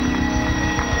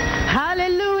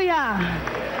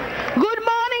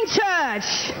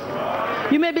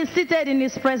may be seated in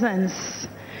his presence.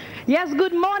 Yes,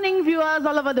 good morning, viewers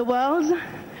all over the world.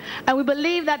 And we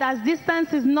believe that as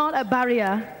distance is not a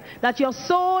barrier, that your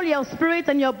soul, your spirit,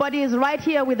 and your body is right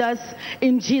here with us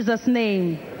in Jesus'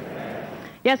 name.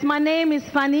 Yes, my name is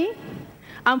Fanny.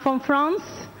 I'm from France,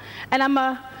 and I'm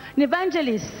an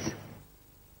evangelist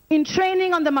in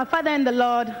training under my father in the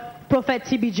Lord, Prophet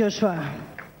T.B. Joshua.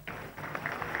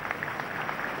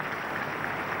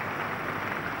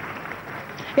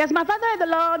 Yes, my father in the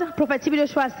Lord, Prophet T.B.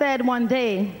 Joshua, said one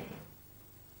day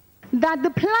that the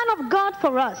plan of God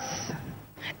for us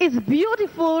is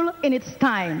beautiful in its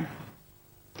time.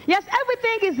 Yes,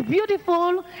 everything is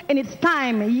beautiful in its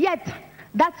time, yet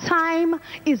that time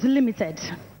is limited.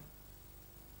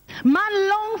 Man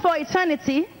long for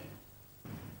eternity.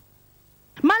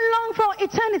 Man long for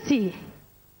eternity.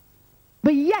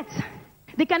 But yet,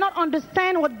 they cannot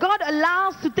understand what God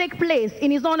allows to take place in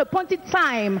his own appointed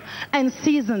time and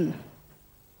season.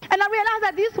 And I realize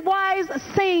that this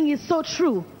wise saying is so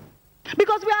true.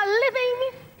 Because we are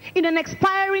living in an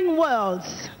expiring world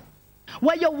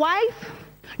where your wife,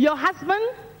 your husband,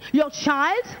 your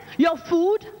child, your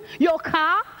food, your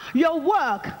car, your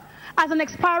work has an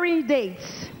expiring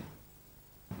date.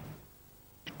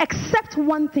 Except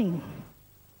one thing.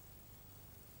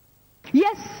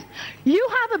 Yes, you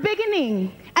have a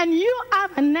beginning and you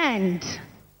have an end.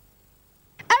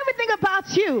 Everything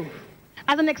about you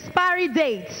has an expiry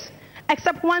date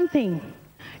except one thing,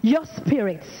 your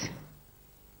spirit.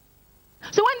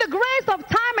 So when the grace of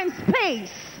time and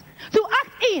space to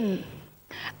act in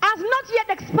has not yet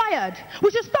expired,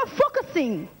 we should stop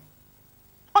focusing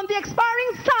on the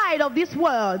expiring side of this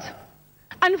world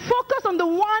and focus on the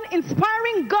one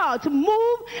inspiring God to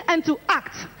move and to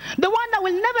act. The one that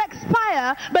will never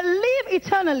expire but live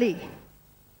eternally.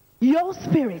 Your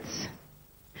spirit.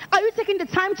 Are you taking the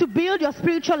time to build your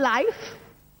spiritual life?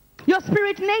 Your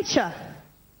spirit nature?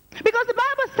 Because the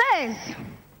Bible says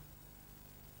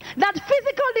that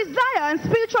physical desire and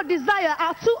spiritual desire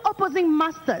are two opposing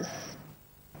masters.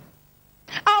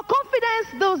 Our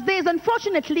confidence those days,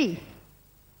 unfortunately,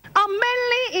 are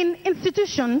mainly in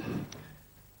institution,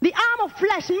 the arm of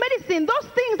flesh, medicine,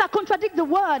 those things that contradict the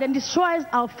word and destroys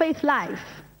our faith life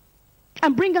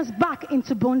and bring us back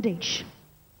into bondage.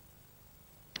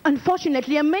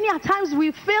 Unfortunately, and many times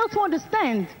we fail to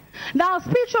understand that our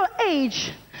spiritual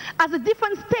age has a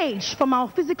different stage from our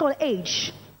physical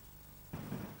age.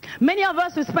 Many of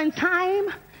us will spend time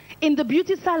in the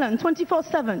beauty salon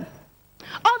 24/7.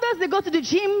 Others, they go to the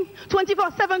gym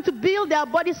 24/7 to build their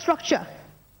body structure.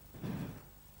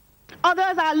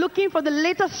 Others are looking for the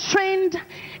latest trend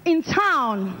in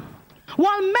town,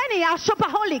 while many are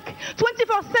shopaholic,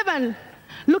 24/7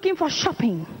 looking for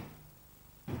shopping.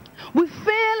 We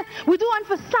do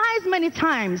emphasize many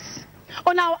times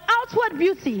on our outward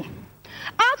beauty,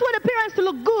 outward appearance to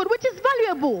look good, which is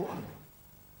valuable.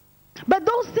 But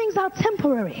those things are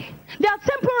temporary. They are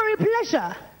temporary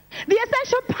pleasure. The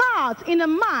essential part in a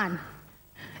man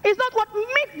is not what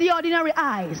meets the ordinary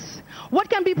eyes. What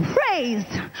can be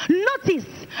praised,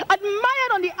 noticed,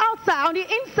 admired on the outside, on the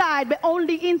inside, but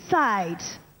only inside.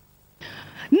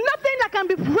 Nothing that can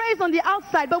be praised on the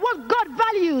outside, but what God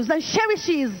values and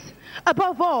cherishes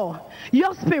above all,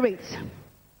 your spirit.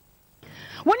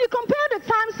 When you compare the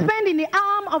time spent in the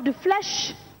arm of the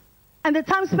flesh and the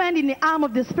time spent in the arm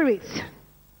of the spirit,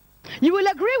 you will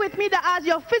agree with me that as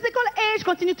your physical age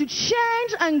continues to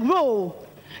change and grow,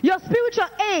 your spiritual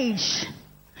age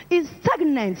is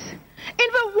stagnant,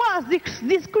 even worse,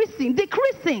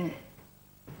 decreasing.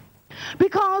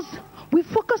 Because we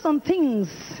focus on things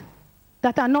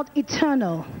that are not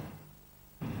eternal.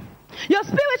 Your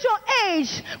spiritual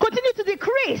age continues to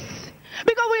decrease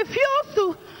because we refuse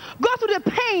to go through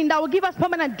the pain that will give us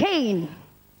permanent gain,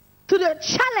 to the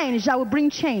challenge that will bring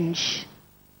change.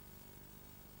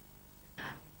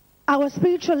 Our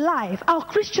spiritual life, our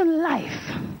Christian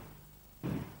life,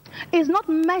 is not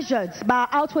measured by our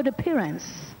outward appearance.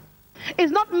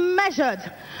 It's not measured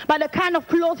by the kind of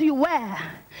clothes you wear.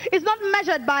 It's not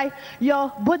measured by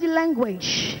your body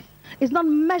language. It's not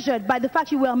measured by the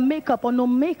fact you wear makeup or no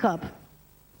makeup.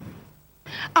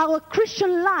 Our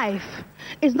Christian life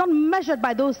is not measured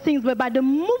by those things, but by the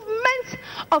movement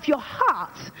of your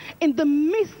heart in the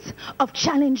midst of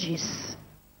challenges.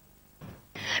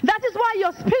 That is why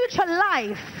your spiritual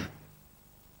life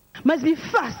must be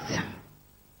first.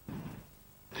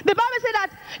 The Bible says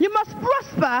that you must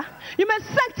prosper, you must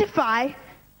sanctify,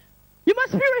 you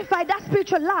must purify that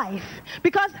spiritual life,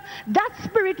 because that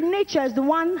spirit nature is the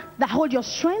one that holds your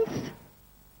strength,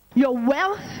 your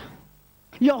wealth,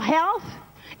 your health,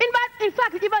 in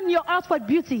fact, even your outward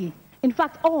beauty, in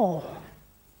fact, all.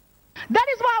 That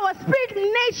is why our spirit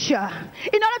nature,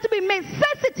 in order to be made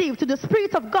sensitive to the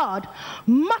Spirit of God,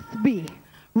 must be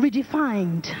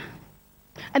redefined.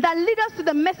 And that leads us to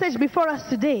the message before us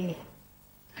today.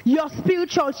 Your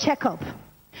spiritual checkup.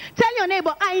 Tell your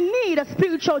neighbor, I need a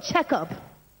spiritual checkup.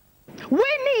 We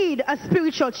need a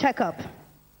spiritual checkup.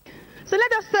 So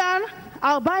let us turn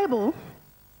our Bible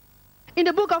in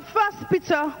the book of 1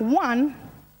 Peter 1,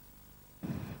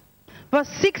 verse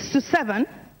 6 to 7.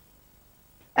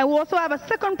 And we also have a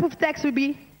second proof text, will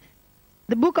be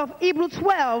the book of Hebrews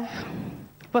 12,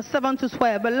 verse 7 to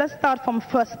 12. But let's start from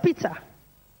 1 Peter.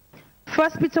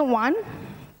 1 Peter 1,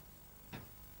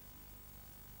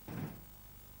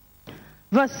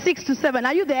 verse 6 to 7.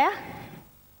 Are you there?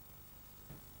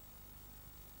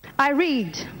 I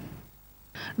read,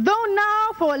 though now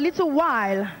for a little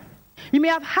while you may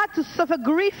have had to suffer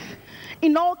grief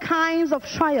in all kinds of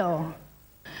trial.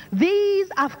 These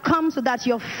have come so that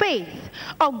your faith,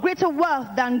 of greater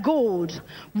worth than gold,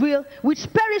 which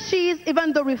perishes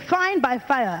even though refined by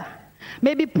fire,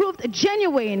 may be proved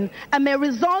genuine and may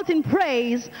result in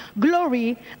praise,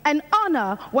 glory, and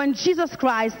honor when Jesus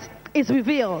Christ is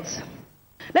revealed.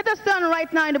 Let us turn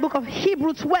right now in the book of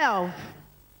Hebrews 12.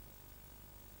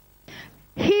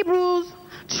 Hebrews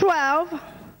 12,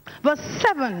 verse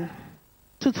 7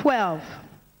 to 12.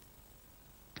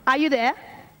 Are you there?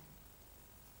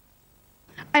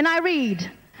 And I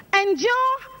read,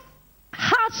 endure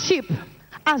hardship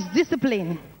as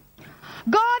discipline.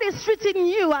 God is treating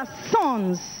you as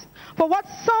sons. For what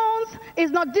sons is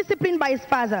not disciplined by his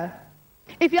father?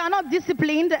 If you are not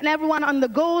disciplined and everyone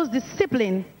undergoes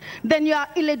discipline, then you are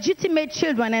illegitimate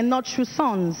children and not true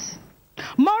sons.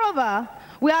 Moreover,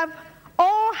 we have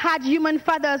all had human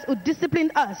fathers who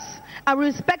disciplined us and we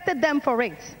respected them for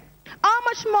it. How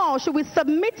much more should we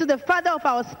submit to the Father of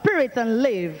our spirits and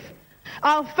live?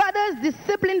 Our fathers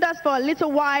disciplined us for a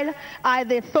little while as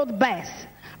they thought best.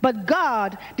 But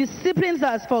God disciplines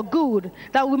us for good,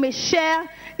 that we may share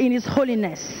in his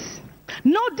holiness.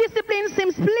 No discipline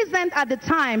seems pleasant at the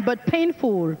time, but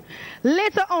painful.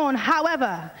 Later on,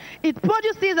 however, it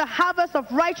produces a harvest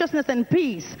of righteousness and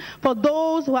peace for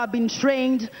those who have been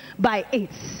trained by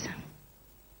it.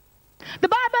 The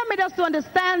Bible made us to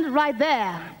understand right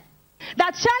there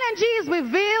that challenges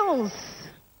reveal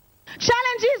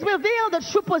the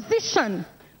true position,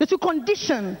 the true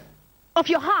condition of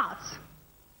your heart.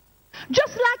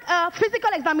 Just like a physical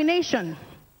examination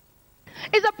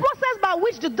is a process by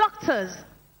which the doctors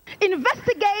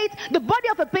investigate the body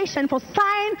of a patient for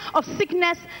signs of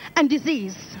sickness and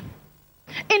disease.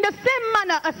 In the same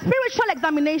manner, a spiritual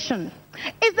examination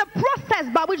is the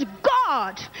process by which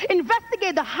God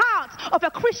investigates the heart of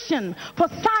a Christian for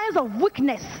signs of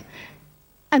weakness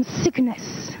and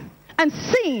sickness. And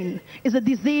sin is a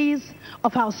disease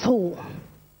of our soul.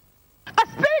 A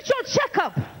spiritual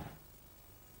checkup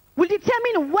will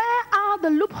determine where are the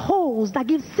loopholes that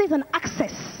give Satan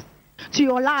access to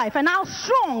your life, and how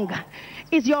strong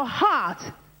is your heart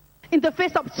in the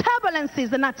face of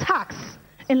turbulences and attacks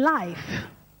in life.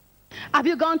 Have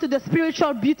you gone to the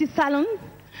spiritual beauty salon?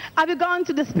 Have you gone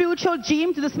to the spiritual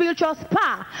gym, to the spiritual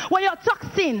spa, where your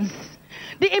toxins,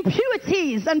 the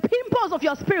impurities and pimples of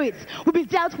your spirits will be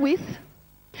dealt with?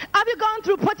 Have you gone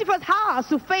through Potiphar's house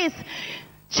to face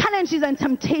challenges and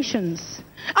temptations?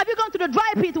 Have you gone to the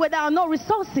dry pit where there are no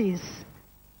resources?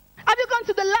 Have you gone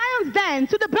to the lion's den,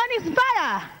 to the burning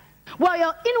fire, where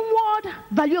your inward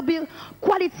valuable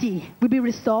quality will be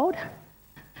restored?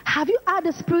 Have you had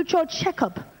a spiritual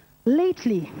checkup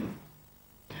lately?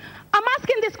 I'm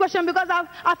asking this question because I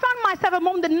found myself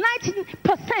among the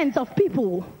 90% of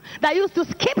people that used to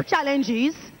skip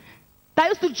challenges, that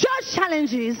used to judge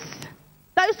challenges,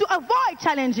 that used to avoid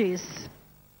challenges.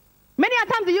 Many a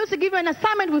times they used to give you an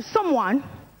assignment with someone,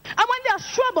 and when there's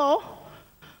trouble,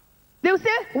 they will say,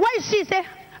 where is she?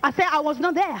 I say, I was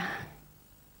not there.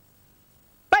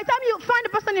 By the time you find the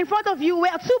person in front of you,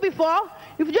 where two before,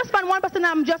 if you just find one person,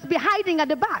 I'm just be hiding at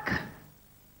the back.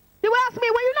 They will ask me,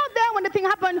 were you not there when the thing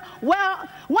happened? Well,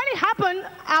 when it happened,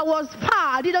 I was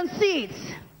far, I didn't see it.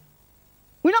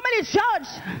 We normally judge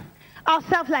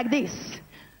ourselves like this,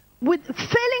 with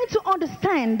failing to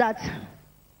understand that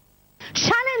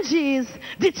challenges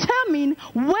determine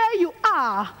where you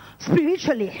are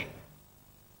spiritually.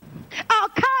 Our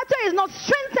character is not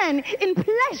strengthened in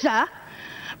pleasure,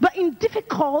 but in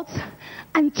difficult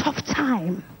and tough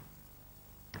time.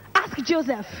 Ask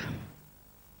Joseph,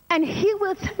 and he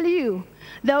will tell you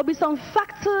there will be some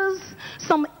factors,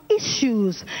 some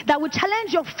issues that will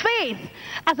challenge your faith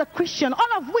as a Christian,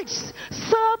 all of which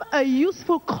serve a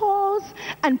useful cause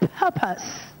and purpose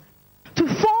to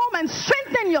form and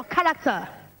strengthen your character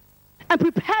and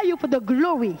prepare you for the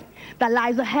glory that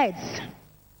lies ahead.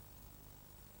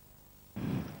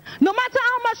 No matter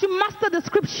how much you master the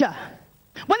scripture,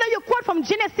 whether you quote from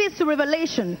Genesis to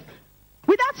Revelation,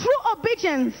 without true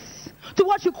obedience to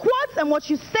what you quote and what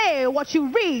you say, what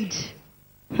you read,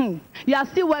 you are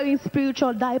still wearing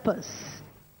spiritual diapers.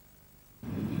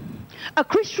 A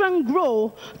Christian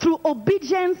grows through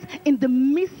obedience in the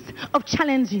midst of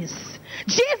challenges.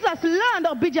 Jesus learned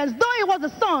obedience, though he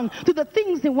was a son, to the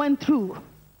things he went through.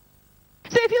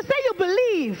 So if you say you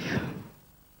believe,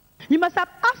 you must have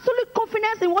absolute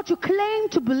confidence in what you claim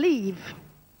to believe.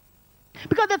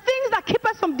 Because the things that keep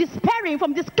us from despairing,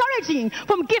 from discouraging,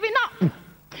 from giving up,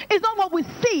 is not what we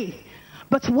see,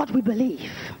 but what we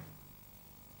believe.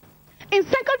 In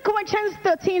 2 Corinthians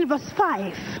 13 verse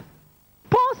 5,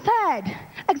 Paul said,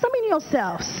 examine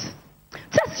yourselves,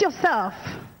 test yourself,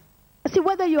 and see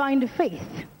whether you are in the faith.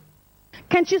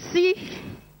 Can't you see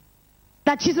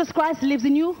that Jesus Christ lives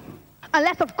in you?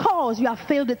 Unless, of course, you have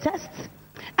failed the test.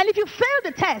 And if you fail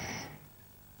the test,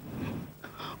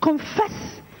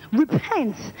 confess,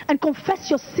 repent, and confess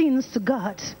your sins to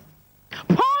God.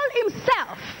 Paul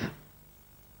himself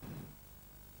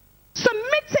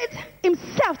submitted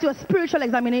himself to a spiritual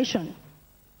examination.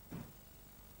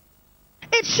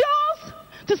 It shows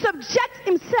to subject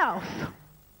himself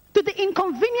to the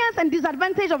inconvenience and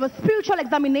disadvantage of a spiritual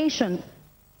examination,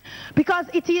 because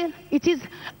it is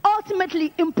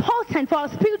ultimately important for our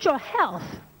spiritual health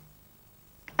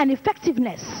and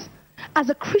effectiveness as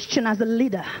a Christian, as a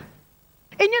leader.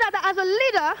 And you know that as a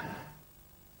leader,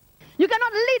 you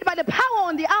cannot lead by the power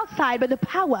on the outside, but the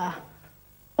power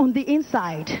on the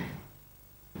inside.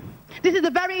 This is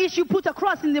the very issue put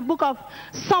across in the book of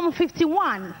Psalm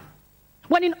 51.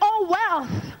 When in all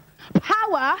wealth,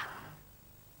 power,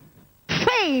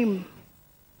 fame,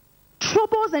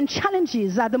 troubles and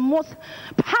challenges are the most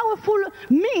powerful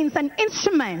means and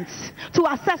instruments to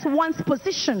assess one's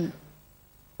position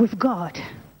with God.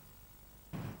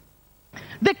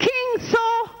 The king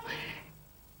saw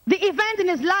the event in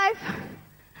his life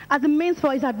as a means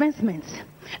for his advancement.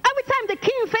 Every time the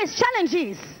king faced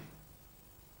challenges,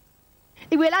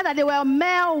 he realized that there were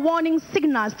mere warning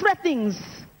signals, threatenings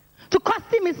to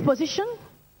cost him his position,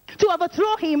 to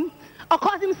overthrow him, or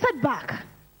cause him setback.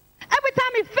 Every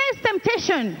time he faced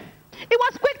temptation, he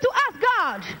was quick to ask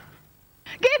God,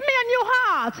 give me a new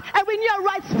heart and renew a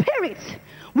right spirit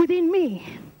within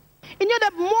me. You know,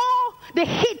 the more the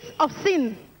heat of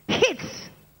sin hits,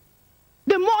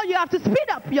 the more you have to speed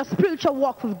up your spiritual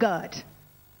walk with God.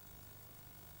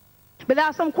 But there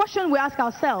are some questions we ask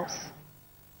ourselves.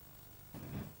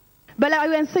 But I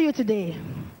will answer you today.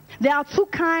 There are two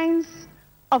kinds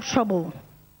of trouble.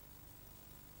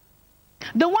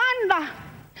 The one that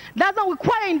doesn't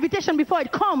require invitation before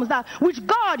it comes, which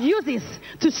God uses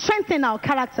to strengthen our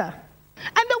character.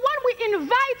 And the one we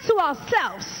invite to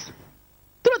ourselves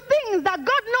through things that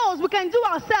God knows we can do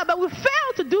ourselves, but we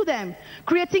fail to do them,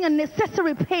 creating a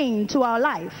necessary pain to our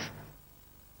life.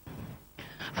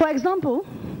 For example,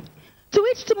 to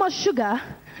eat too much sugar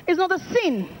is not a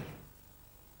sin,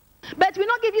 but it will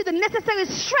not give you the necessary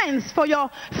strength for your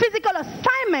physical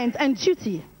assignment and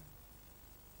duty.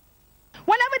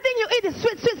 When everything you eat is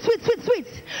sweet, sweet, sweet, sweet,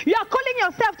 sweet, you are calling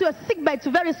yourself to a sickbed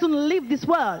to very soon leave this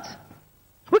world.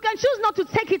 We can choose not to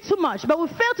take it too much, but we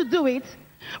fail to do it,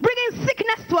 bringing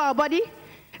sickness to our body,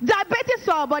 diabetes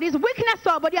to our bodies, weakness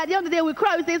to our body. At the end of the day, we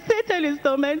cry, we say, Satan is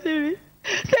tormenting me.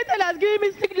 Satan has given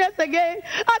me sickness again.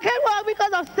 I can't work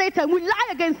because of Satan. We lie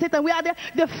against Satan. We are the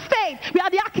faith. We are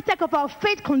the architect of our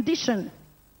faith condition.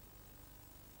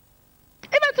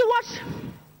 Even to watch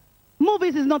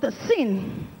movies is not a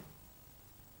sin,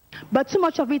 but too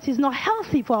much of it is not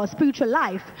healthy for our spiritual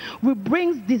life. It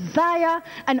brings desire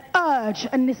and urge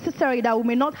and necessary that we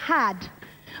may not have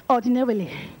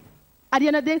ordinarily. At the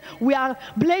end of the day, we are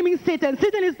blaming Satan.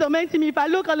 Satan is tormenting me. If I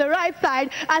look on the right side,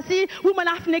 I see women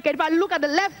half naked. If I look at the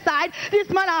left side, this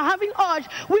man are having urge.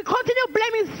 We continue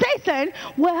blaming Satan.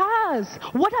 Whereas,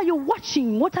 what are you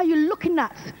watching? What are you looking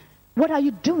at? What are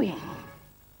you doing?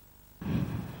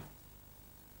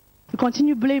 We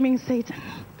continue blaming Satan.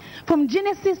 From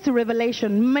Genesis to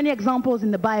Revelation, many examples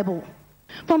in the Bible.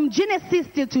 From Genesis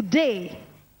till today,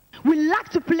 we like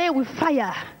to play with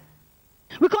fire.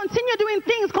 We continue doing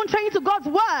things contrary to God's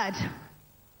word.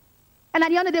 And at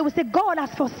the end of the day, we say, God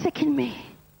has forsaken me.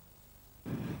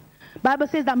 Bible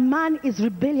says that man is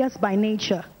rebellious by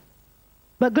nature.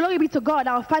 But glory be to God,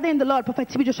 our Father in the Lord, Prophet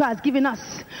T.B. Joshua has given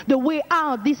us the way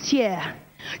out this year.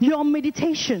 Your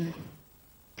meditation.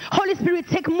 Holy Spirit,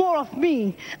 take more of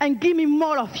me and give me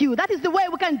more of you. That is the way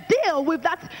we can deal with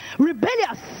that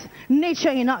rebellious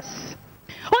nature in us.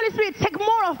 Holy Spirit, take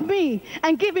more of me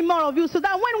and give me more of you, so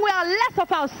that when we are less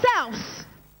of ourselves,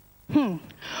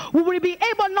 we will be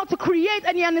able not to create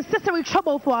any unnecessary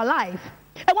trouble for our life.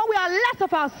 And when we are less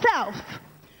of ourselves,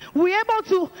 we're able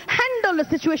to handle the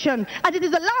situation as it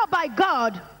is allowed by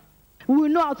God. We will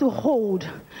know how to hold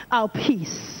our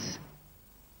peace.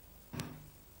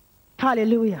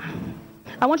 Hallelujah.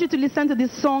 I want you to listen to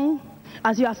this song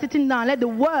as you are sitting down. Let the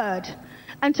word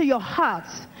enter your heart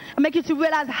and make you to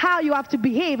realize how you have to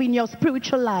behave in your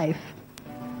spiritual life.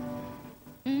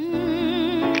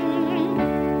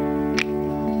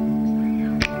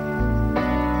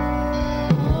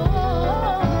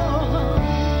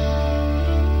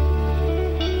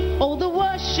 Oh, the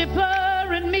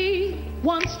worshiper in me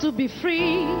wants to be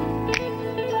free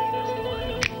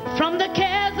from the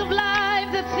cares of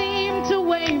life that seem to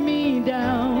weigh me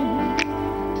down.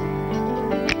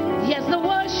 Yes, the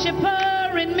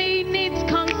worshiper in me needs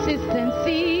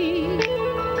consistency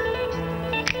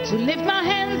to lift my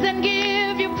hands and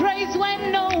give you praise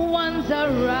when no one's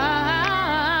around.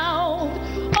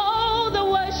 Oh, the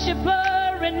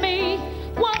worshiper in me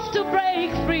wants to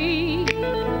break free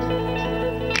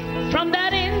from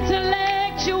that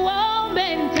intellectual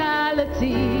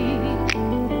mentality.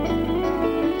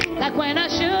 Like when I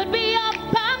should be up,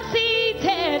 I'm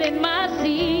seated in my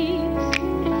seat.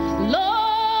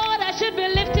 Lord, I should be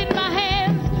lifting my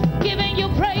hands, giving you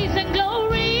praise and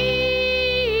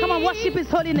glory. Come on, worship his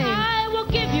holy name. I will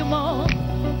give you more.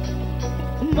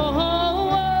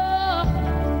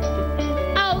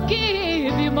 I'll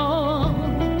give you more.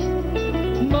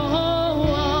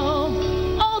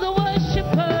 Oh, the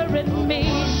worshiper in me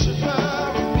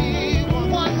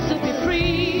wants to be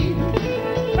free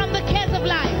from the cares of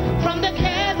life,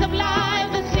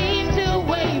 that seem to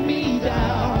weigh me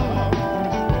down.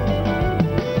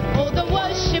 Oh, the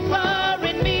worshiper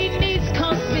in me needs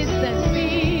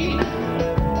consistency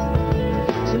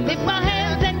to lift my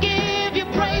hands and give you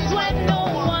praise when no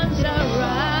one's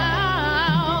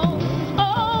around.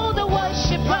 Oh, the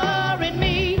worshiper in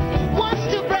me wants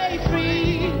to break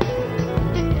free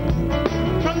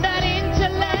from that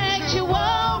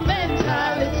intellectual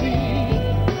mentality.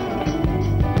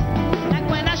 Like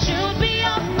when I should be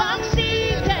up, I'm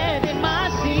seated in my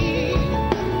seat.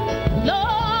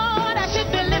 Lord, I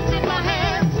should be lifting my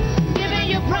hands, giving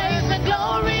you praise and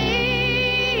glory.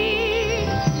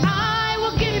 I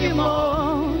will give you more.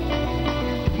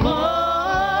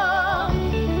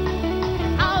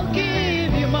 I'll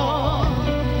give you more.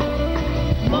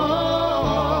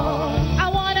 I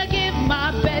want to give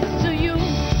my best to you.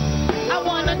 I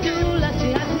want to do as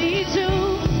you ask me to.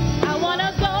 I want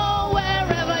to go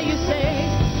wherever you say.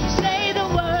 Say the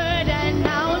word and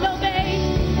I'll obey.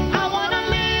 I want to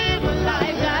live a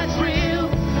life that's real.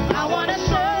 I want to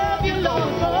serve you,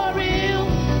 Lord, for real.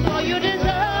 For you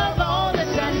deserve all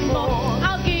this and more.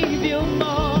 I'll give you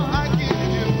more.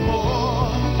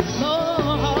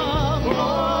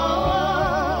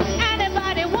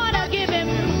 Anybody want to give him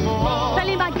more? Tell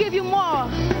him I give you more.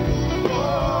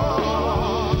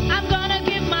 I'm gonna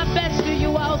give my best to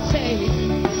you, I'll say.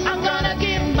 I'm gonna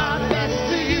give my best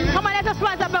to you. Come on, let us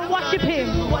rise up and worship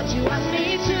him. What you ask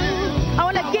me to. I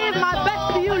want to give my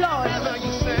best to you, Lord.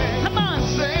 Come on.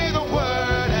 Say the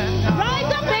word and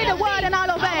Rise up, Say the word and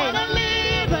I'll I obey. wanna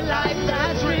live a life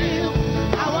that's real.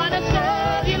 I wanna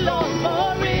serve you, Lord,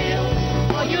 for real.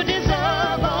 For you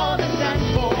deserve all this and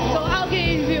more. So I'll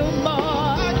give you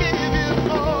more. I give you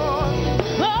more.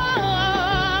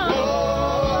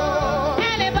 Oh.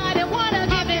 Anybody wanna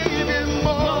give him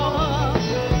more?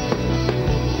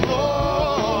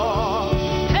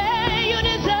 Hey, you're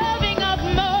deserving of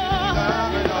more.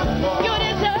 You're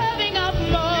deserving of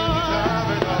more.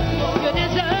 You're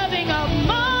deserving of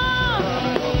more.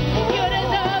 You're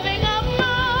deserving of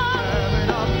more.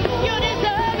 You're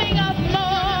deserving of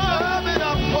more.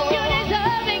 You're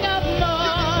deserving of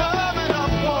more.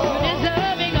 You're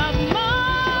deserving of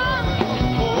more.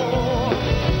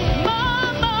 More.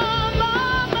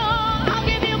 I'll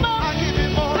give you more. I'll give you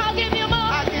more. I'll give you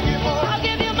more. I'll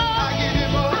give you more. I'll give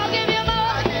you more. I'll give you more.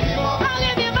 I'll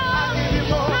give you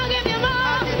more. I'll give you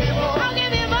more. I'll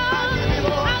give you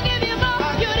more. I'll give you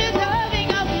more. You're deserving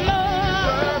of more.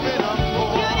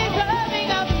 You're deserving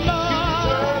of more.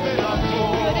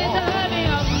 You're deserving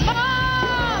of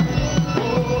more.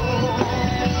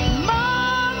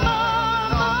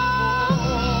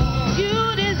 You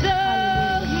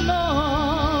deserve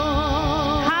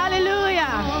more.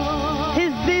 Hallelujah.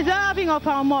 He's deserving of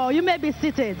our more. You may be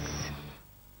seated.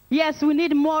 Yes, we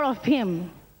need more of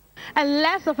him and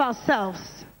less of ourselves.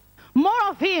 More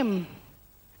of him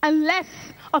and less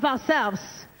of ourselves.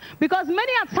 Because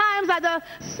many a times at the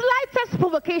slightest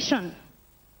provocation,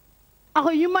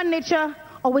 our human nature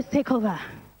always take over.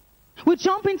 We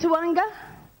jump into anger,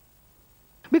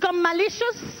 become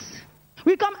malicious,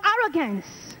 we become arrogant.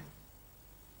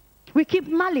 We keep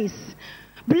malice,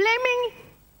 blaming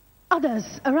others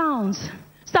around.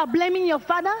 Start blaming your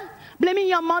father, blaming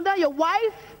your mother, your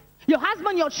wife, your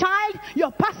husband, your child,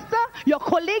 your pastor, your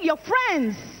colleague, your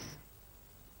friends.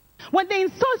 When they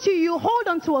insult you, you hold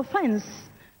on to offense,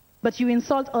 but you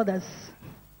insult others.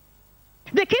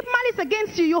 They keep malice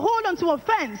against you, you hold on to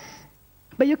offense,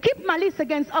 but you keep malice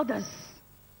against others.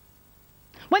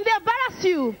 When they embarrass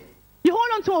you, you hold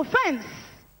on to offense,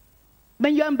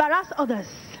 but you embarrass others.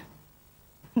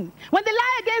 When they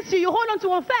lie against you, you hold on to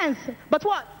offense, but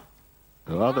what?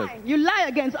 Lie. You lie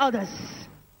against others.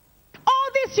 All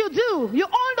this you do, you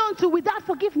hold on to without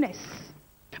forgiveness.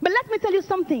 But let me tell you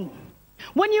something.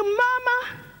 When you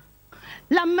murmur,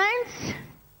 lament,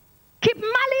 keep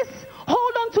malice,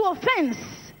 hold on to offense,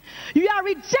 you are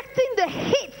rejecting the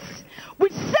heat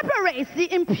which separates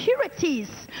the impurities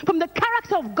from the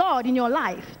character of God in your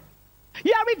life.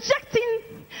 You are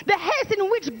rejecting the haste in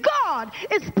which God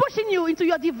is pushing you into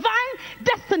your divine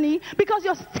destiny because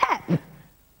your step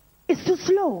is too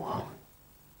slow.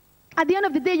 At the end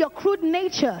of the day, your crude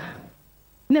nature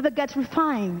never gets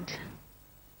refined.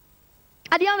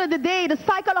 At the end of the day, the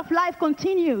cycle of life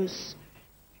continues.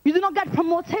 You do not get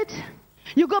promoted.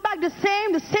 You go back the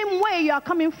same way you are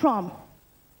coming from.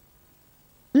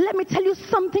 Let me tell you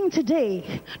something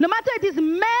today. No matter it is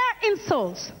mere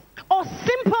insults or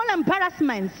simple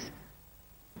embarrassments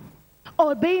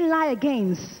or being lied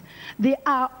against, they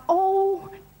are all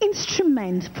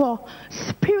instruments for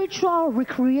spiritual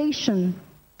recreation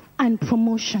and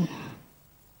promotion.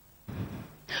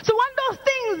 So when those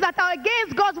things that are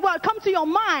against God's word come to your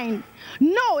mind,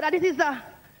 know that it is a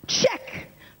check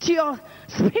to your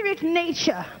spirit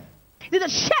nature. It is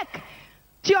a check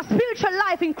to your spiritual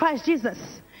life in Christ Jesus.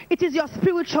 It is your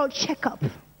spiritual checkup. Those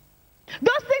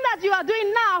things that you are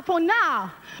doing now for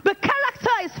now, but character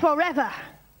is forever.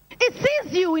 It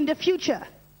sees you in the future.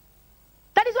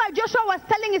 That is why Joshua was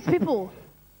telling his people,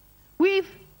 with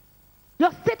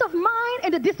your state of mind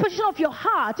and the disposition of your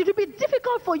heart, it will be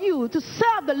difficult for you to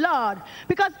serve the Lord,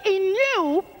 because he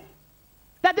knew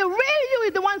that the real you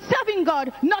is the one serving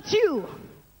God, not you.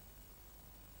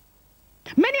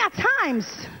 Many a times,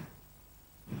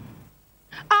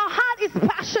 our heart is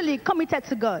partially committed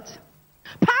to God,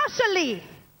 partially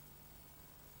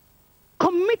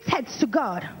committed to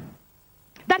God.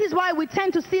 That is why we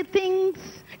tend to see things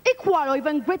equal or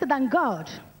even greater than God.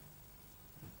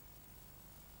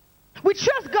 We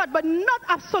trust God, but not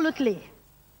absolutely.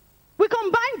 We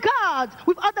combine God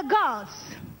with other gods.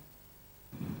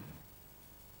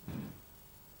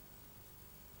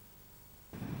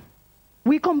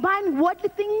 We combine worldly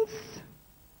things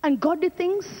and godly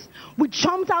things. We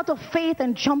jumped out of faith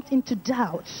and jumped into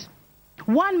doubt.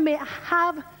 One may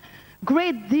have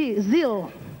great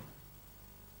zeal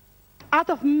out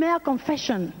of mere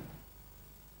confession.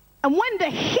 And when the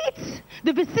heat,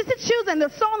 the vicissitudes, and the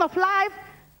storm of life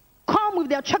come with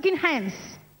their choking hands,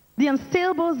 the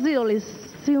unsaleable zeal is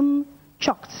soon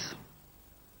choked.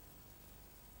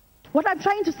 What I'm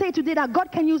trying to say today, that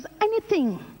God can use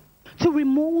anything to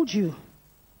remold you.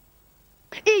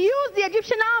 He used the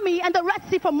Egyptian army and the Red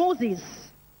Sea for Moses.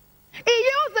 He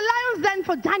used the lion's den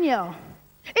for Daniel.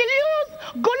 He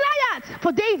used Goliath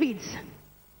for David.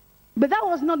 But that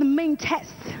was not the main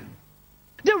test.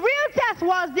 The real test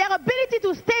was their ability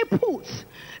to stay put,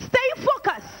 stay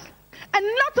focused, and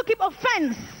not to keep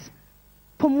offense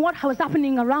from what was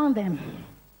happening around them.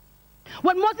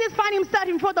 When Moses found himself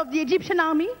in front of the Egyptian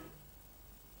army,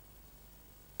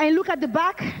 and look at the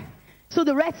back, so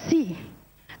the Red Sea,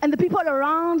 and the people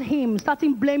around him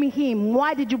starting blaming him.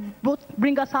 Why did you both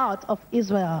bring us out of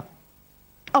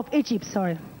Egypt,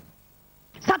 sorry.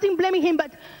 Starting blaming him,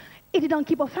 but he didn't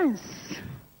keep offense.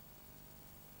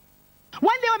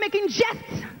 When they were making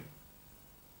jest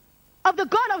of the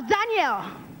God of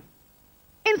Daniel,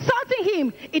 insulting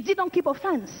him, it didn't keep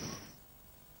offense.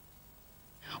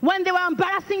 When they were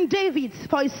embarrassing David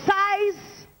for his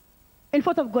size in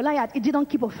front of Goliath, it didn't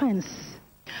keep offense.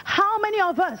 How many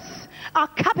of us are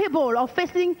capable of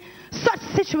facing such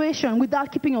situation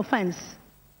without keeping offense?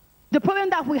 The problem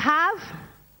that we have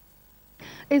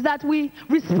is that we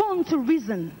respond to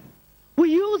reason.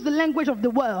 We use the language of the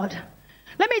world.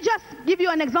 Let me just give you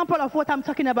an example of what I'm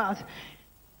talking about.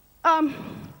 Can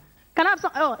I have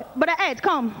some? Oh, Brother Ed,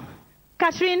 come.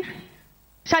 Catherine,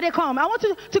 Shade, come. I want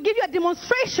to give you a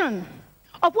demonstration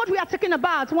of what we are talking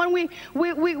about when we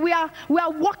are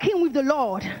walking with the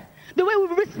Lord. The way we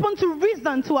respond to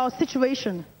reason to our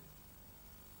situation.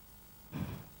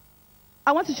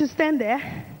 I want you to stand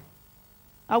there.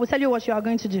 I will tell you what you are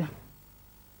going to do.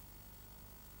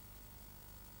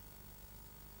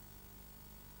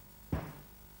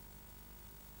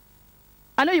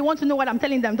 I know you want to know what I'm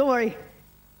telling them. Don't worry.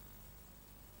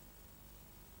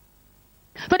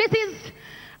 So this is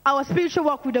our spiritual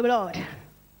walk with the Lord.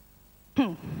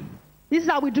 This is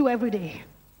how we do every day.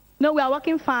 No, we are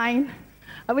working fine.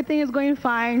 Everything is going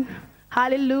fine.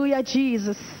 Hallelujah,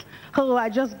 Jesus. Oh, I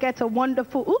just get a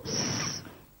wonderful, oops.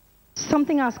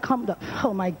 Something has come up.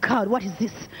 Oh my God, what is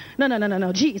this?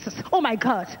 No, Jesus. Oh my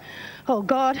God. Oh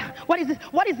God, what is this?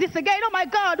 What is this again? Oh my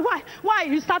God, why?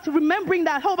 You start remembering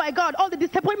that, oh my God, all the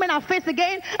disappointment I face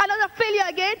again, another failure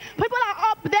again. People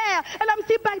are up there and I'm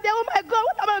still back there. Oh my God,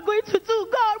 what am I going to do?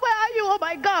 God, where are you? Oh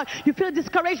my God. You feel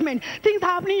discouragement. Things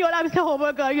happening in your life. You say, oh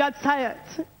my God, you are tired.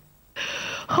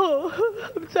 Oh,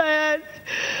 I'm tired.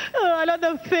 Oh,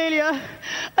 another failure,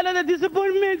 another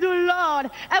disappointment, oh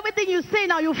Lord. Everything you say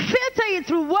now, you filter it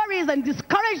through worries and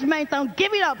discouragement and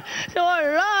giving up. So, oh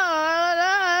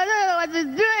Lord, what is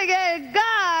doing again?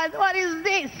 God, what is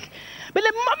this? But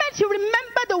the moment you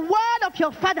remember the word of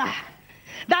your Father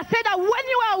that said that when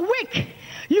you are weak,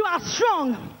 you are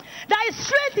strong. That His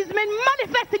strength is made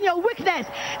manifest in your weakness.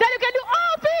 That you can do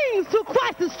all things through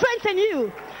Christ to strengthen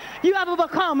you. You have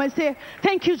overcome and say,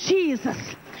 thank you, Jesus.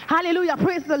 Hallelujah.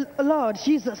 Praise the Lord,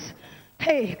 Jesus.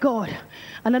 Hey, God.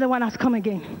 Another one has come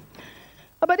again.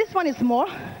 But this one is more.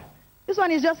 This one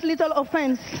is just little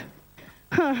offense.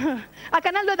 I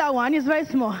can handle that one. It's very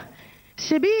small.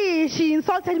 She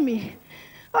insulted me.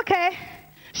 Okay.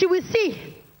 She will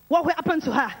see what will happen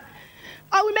to her.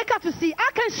 I will make her to see. How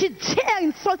can she dare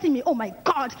insulting me? Oh my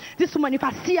God, this woman, if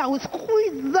I see her, I will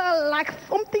squeeze her like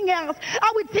something else.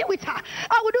 I will deal with her.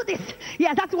 I will do this.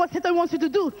 Yeah, that's what Satan wants you to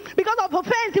do. Because of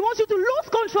offense, he wants you to lose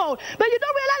control. But you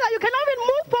don't realize that you cannot even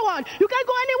move forward. You can't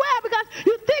go anywhere because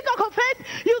you think of offense.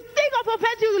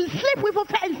 You will sleep with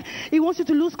offense. He wants you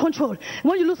to lose control.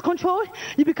 When you lose control,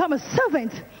 you become a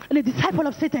servant and a disciple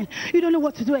of Satan. You don't know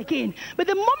what to do again. But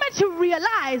the moment you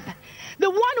realize the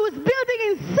one who is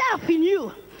building himself in you,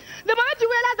 the moment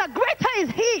you realize that greater is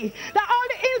He, that all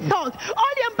the insults,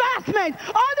 all the embarrassment,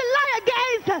 all the lie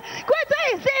against, greater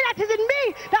is He that is in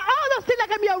me, that all those things that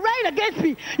can be arrayed against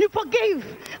me, you forgive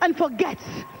and forget.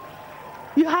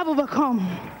 You have overcome.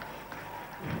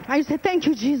 And you say, thank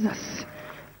you, Jesus.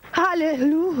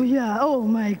 Hallelujah. Oh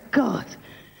my God.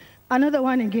 Another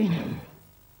one again.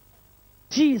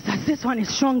 Jesus, this one is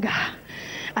stronger.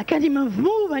 I can't even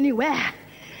move anywhere.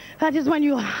 That is when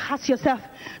you ask yourself,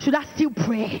 should I still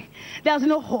pray? There's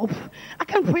no hope. I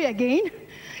can't pray again.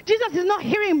 Jesus is not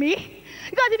hearing me.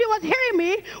 Because if He was hearing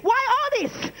me, why all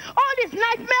this? All this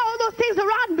nightmare, all those things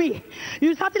around me.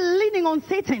 You started leaning on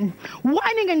Satan,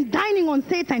 whining and dining on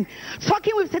Satan,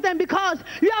 talking with Satan because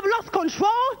you have lost control,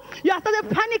 you have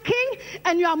started panicking,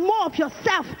 and you are more of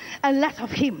yourself and less of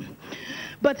Him.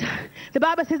 But the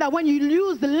Bible says that when you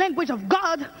use the language of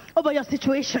God over your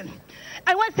situation,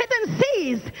 and when Satan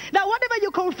sees that whatever you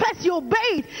confess, you obey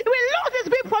it, he will lose his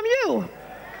grip from you.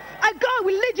 And God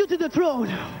will lead you to the throne.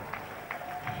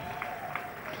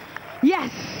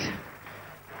 Yes.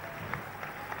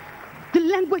 The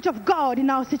language of God in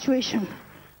our situation.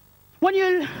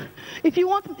 If you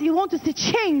want to see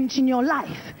change in your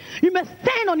life, you must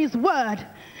stand on His word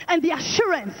and the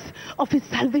assurance of His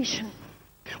salvation.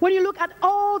 When you look at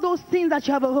all those things that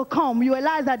you have overcome, you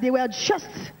realize that they were just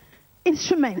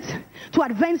instruments to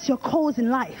advance your cause in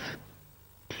life.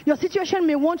 Your situation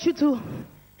may want you to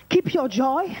keep your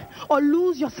joy or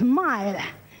lose your smile,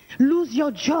 lose your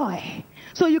joy.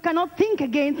 So you cannot think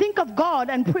again, think of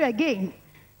God and pray again.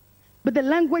 But the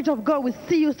language of God will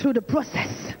see you through the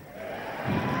process.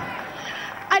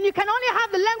 And you can only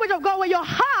have the language of God when your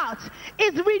heart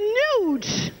is renewed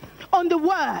on the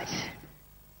word.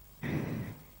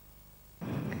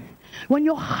 When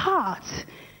your heart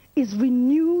is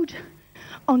renewed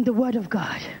on the word of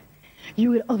God,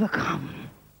 you will overcome.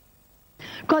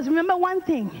 Because remember one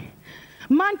thing,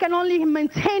 man can only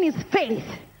maintain his faith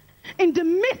in the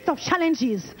midst of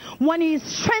challenges when he is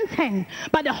strengthened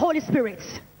by the Holy Spirit.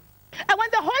 And when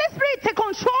the Holy Spirit takes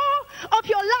control of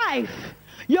your life,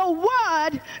 your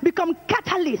word becomes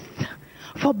catalyst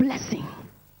for blessing.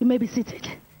 You may be seated.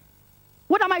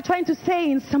 What am I trying to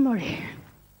say in summary?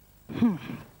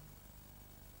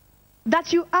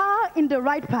 That you are in the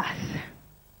right path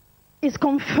is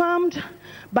confirmed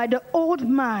by the old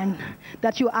man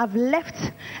that you have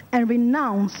left and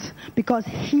renounced because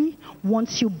he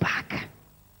wants you back.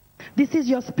 This is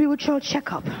your spiritual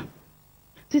checkup.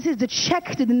 This is the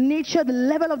check to the nature, the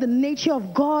level of the nature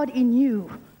of God in you.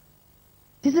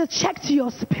 This is a check to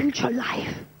your spiritual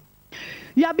life.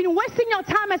 You have been wasting your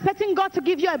time expecting God to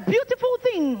give you a beautiful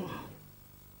thing.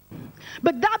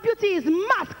 But that beauty is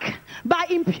masked by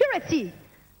impurity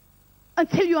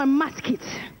until you unmask it.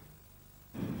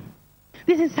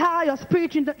 This is how your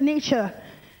spiritual nature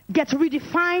gets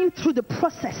redefined through the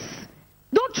process.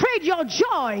 Don't trade your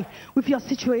joy with your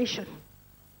situation.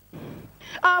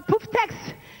 Our proof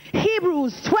text,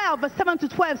 Hebrews 12, verse 7 to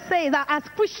 12, says that as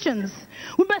Christians,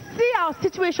 we must see our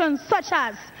situations such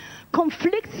as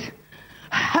conflict,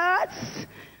 hurts,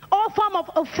 all form of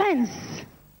offense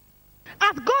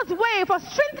as God's way for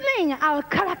strengthening our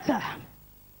character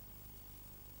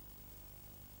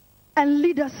and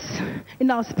lead us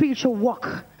in our spiritual walk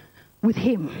with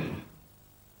Him.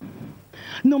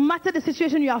 No matter the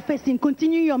situation you are facing,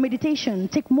 continue your meditation.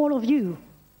 Take more of you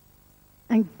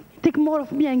and take more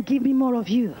of me and give me more of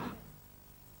you.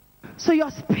 So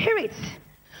your spirit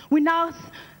will now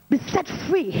be set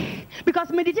free because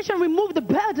meditation removes the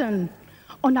burden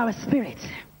on our spirit.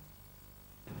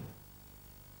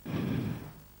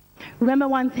 Remember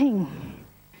one thing,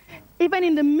 even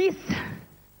in the midst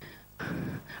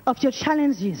of your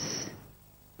challenges,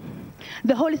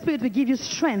 the Holy Spirit will give you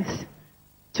strength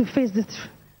to face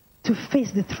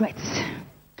the threats.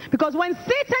 Because when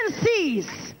Satan sees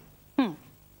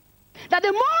that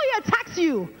the more he attacks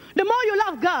you, the more you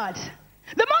love God,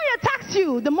 the more he attacks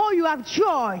you, the more you have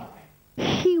joy,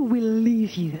 he will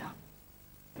leave you.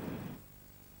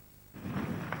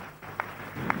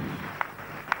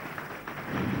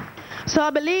 So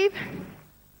I believe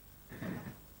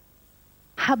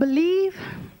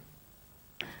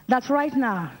that right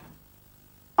now,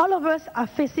 all of us are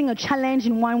facing a challenge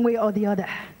in one way or the other.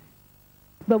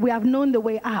 But we have known the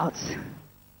way out.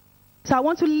 So I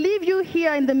want to leave you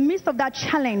here in the midst of that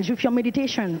challenge with your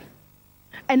meditation.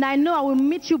 And I know I will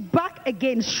meet you back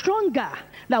again stronger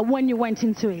than when you went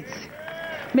into it.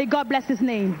 May God bless His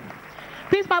name.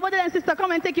 Please, my brother and sister,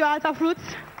 come and take your altar fruits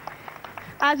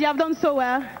as you have done so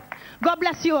well. God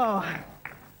bless you all.